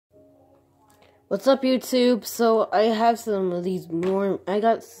What's up, YouTube? So I have some of these more. I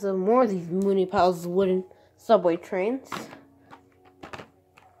got some more of these Munipals wooden subway trains.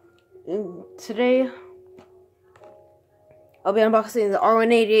 And today I'll be unboxing the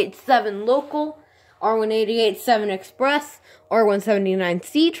R188-7 local, R188-7 express,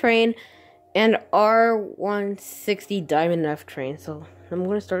 R179C train, and R160 Diamond F train. So I'm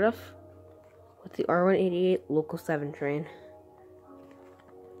going to start off with the R188 local 7 train.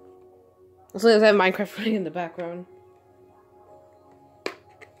 Also, there's that Minecraft running in the background.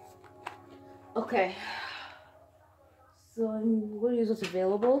 Okay. So I'm going to use what's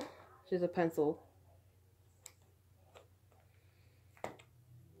available, which is a pencil.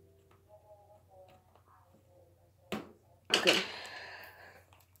 Okay.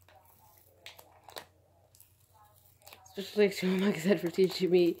 Especially like I said, for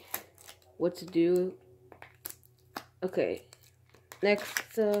teaching me what to do. Okay.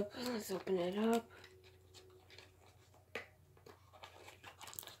 Next up, let's open it up.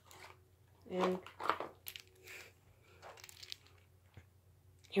 And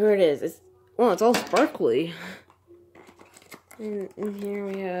here it is. It's all sparkly. And in here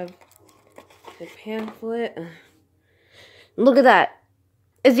we have the pamphlet. Look at that.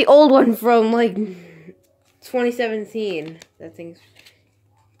 It's the old one from like 2017. That thing's.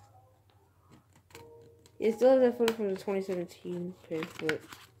 It still has that photo from the 2017 pamphlet.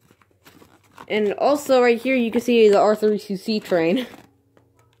 And also right here you can see the R32C train.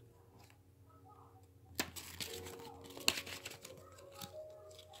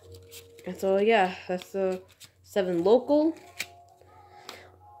 And so yeah, that's the 7 local.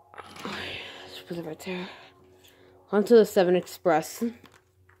 Let's put it right there. Onto the 7 express.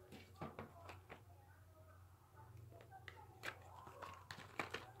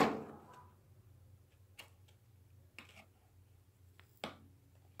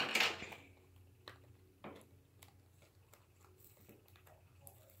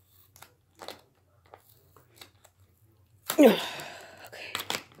 Okay,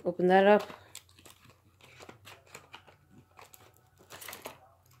 open that up.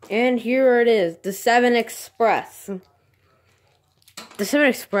 And here it is, the 7 Express. The 7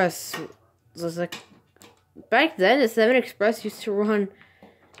 Express was like, back then the 7 Express used to run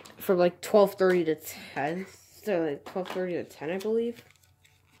from like 12:30 to 10. So like 12:30 to 10, I believe.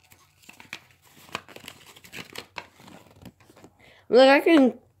 Like, I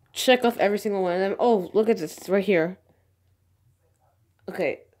can check off every single one of them. Oh, look at this right here.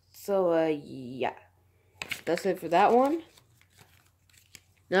 Okay, so, yeah. That's it for that one.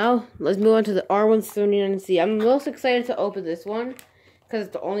 Now, let's move on to the R179C. I'm most excited to open this one, because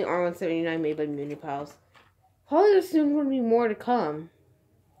it's the only R179 made by Munipals. Probably there's soon going to be more to come.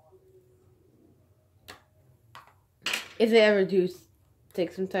 If they ever do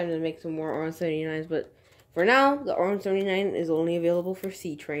take some time to make some more R179s, but for now, the R179 is only available for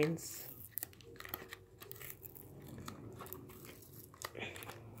C trains.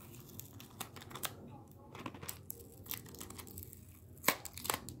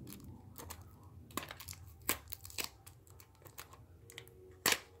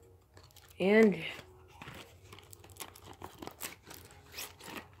 And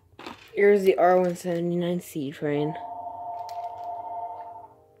here's the R179C train.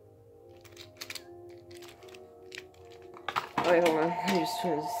 Wait, hold on. Let me just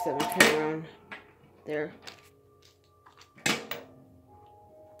turn the 7 train around. There.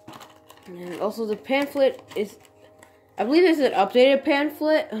 And also the pamphlet is, I believe it's an updated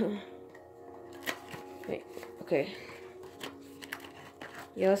pamphlet. Wait, okay.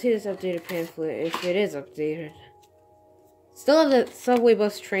 Yeah, let's see this updated pamphlet, if it is updated. Still have the subway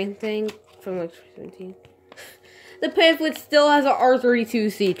bus train thing from like 2017. The pamphlet still has an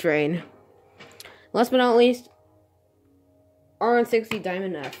R32C train. Last but not least, R160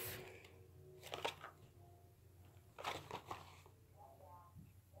 Diamond F.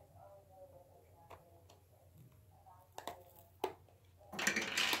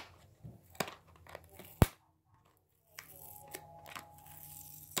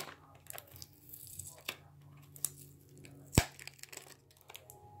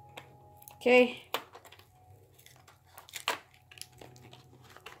 Okay.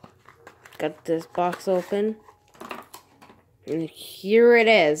 Got this box open. And here it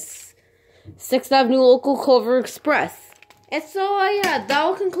is. 6th Avenue Local Culver Express. And so, yeah, that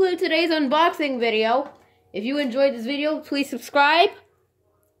will conclude today's unboxing video. If you enjoyed this video, please subscribe.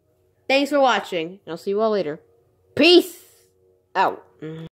 Thanks for watching. And I'll see you all later. Peace out.